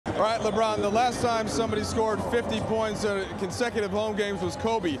All right, LeBron, the last time somebody scored 50 points in consecutive home games was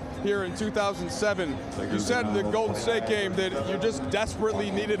Kobe here in 2007. You said in the Golden State game that you just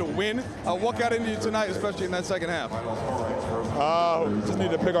desperately needed a win. What got into you tonight, especially in that second half? Just need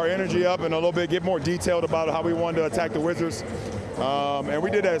to pick our energy up and a little bit get more detailed about how we wanted to attack the Wizards. And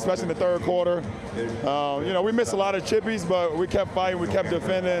we did that, especially in the third quarter. We missed a lot of chippies, but we kept fighting, we kept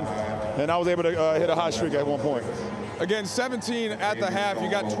defending, and I was able to hit a hot streak at one point. Again, 17 at the half. You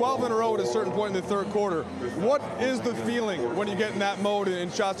got 12 in a row at a certain point in the third quarter. What is the feeling when you get in that mode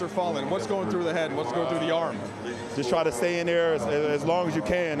and shots are falling? What's going through the head? What's going through the arm? Just try to stay in there as long as you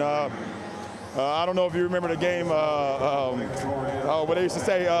can. I don't know if you remember the game, what they used to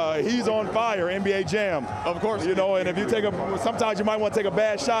say, he's on fire, NBA Jam. Of course. You know, and if you sometimes you might want to take a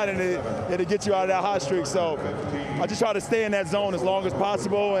bad shot and it'll get you out of that hot streak. So I just try to stay in that zone as long as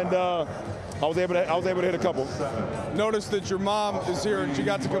possible, and I was able to hit a couple. Notice that your mom is here and she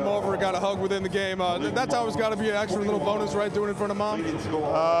got to come over and got a hug within the game. That's always got to be an extra little bonus, right, doing it in front of mom?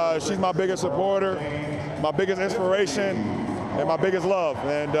 She's my biggest supporter, my biggest inspiration, and my biggest love.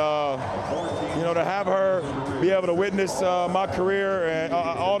 And to have her be able to witness my career and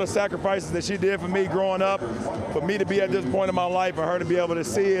all the sacrifices that she did for me growing up, for me to be at this point in my life and her to be able to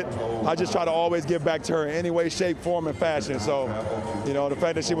see it, I just try to always give back to her in any way, shape, form, and fashion. So, the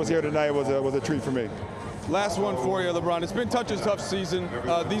fact that she was here tonight was a treat for me. Last one for you, LeBron. It's been such a tough season.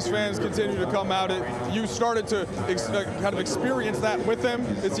 These fans continue to come out. You started to kind of experience that with them.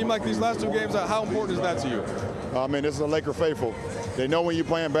 It seemed like these last two games, how important is that to you? This is a Laker faithful. They know when you're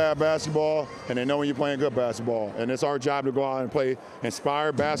playing bad basketball, and they know when you're playing good basketball. And it's our job to go out and play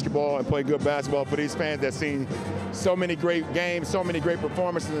inspired basketball and play good basketball for these fans that seen so many great games, so many great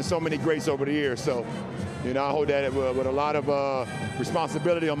performances, and so many greats over the years. So, I hold that with a lot of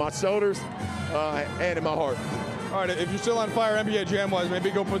responsibility on my shoulders and in my heart. All right, if you're still on fire NBA Jam-wise,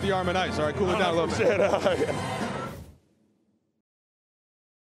 maybe go put the arm in ice. All right, cool it down a little bit.